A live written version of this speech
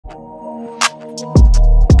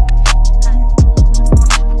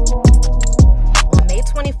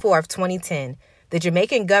4th, 2010, the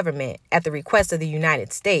Jamaican government, at the request of the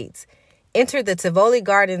United States, entered the Tivoli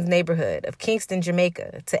Gardens neighborhood of Kingston,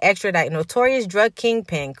 Jamaica, to extradite notorious drug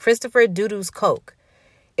kingpin Christopher Doodles Coke.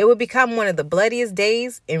 It would become one of the bloodiest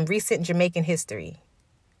days in recent Jamaican history.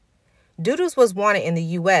 Doodles was wanted in the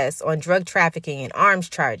U.S. on drug trafficking and arms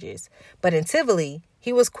charges, but in Tivoli,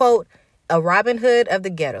 he was, quote, a Robin Hood of the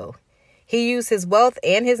ghetto. He used his wealth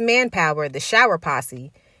and his manpower, the shower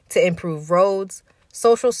posse, to improve roads,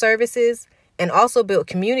 social services, and also built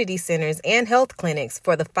community centers and health clinics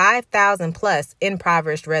for the 5,000-plus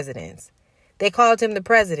impoverished residents. They called him the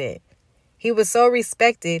president. He was so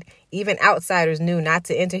respected, even outsiders knew not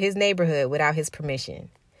to enter his neighborhood without his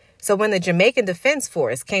permission. So when the Jamaican Defense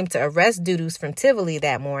Force came to arrest Doodles from Tivoli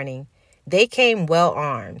that morning, they came well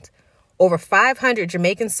armed. Over 500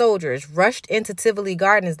 Jamaican soldiers rushed into Tivoli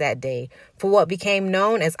Gardens that day for what became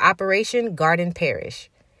known as Operation Garden Parish.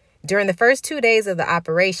 During the first 2 days of the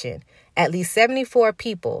operation, at least 74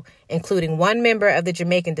 people, including one member of the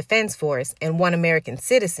Jamaican Defense Force and one American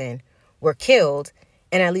citizen, were killed,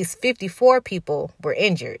 and at least 54 people were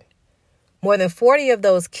injured. More than 40 of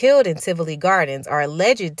those killed in Tivoli Gardens are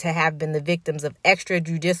alleged to have been the victims of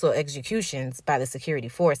extrajudicial executions by the security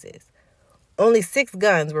forces. Only 6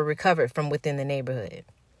 guns were recovered from within the neighborhood.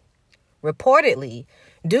 Reportedly,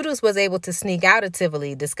 Doodles was able to sneak out of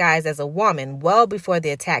Tivoli disguised as a woman well before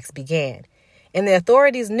the attacks began, and the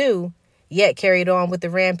authorities knew, yet carried on with the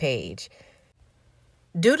rampage.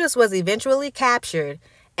 Doodles was eventually captured,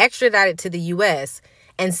 extradited to the U.S.,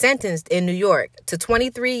 and sentenced in New York to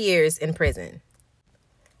 23 years in prison.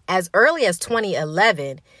 As early as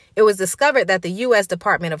 2011, it was discovered that the U.S.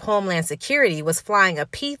 Department of Homeland Security was flying a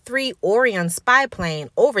P-3 Orion spy plane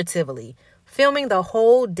over Tivoli, filming the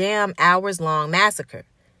whole damn hours-long massacre.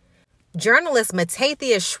 Journalist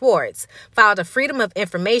Matthias Schwartz filed a Freedom of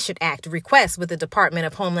Information Act request with the Department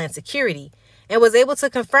of Homeland Security and was able to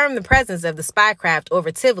confirm the presence of the spy craft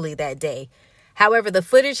over Tivoli that day. However, the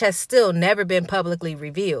footage has still never been publicly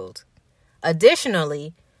revealed.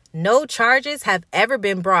 Additionally, no charges have ever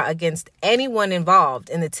been brought against anyone involved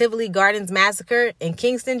in the Tivoli Gardens massacre in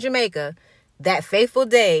Kingston, Jamaica, that fateful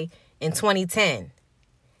day in 2010.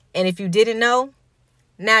 And if you didn't know,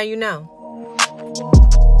 now you know.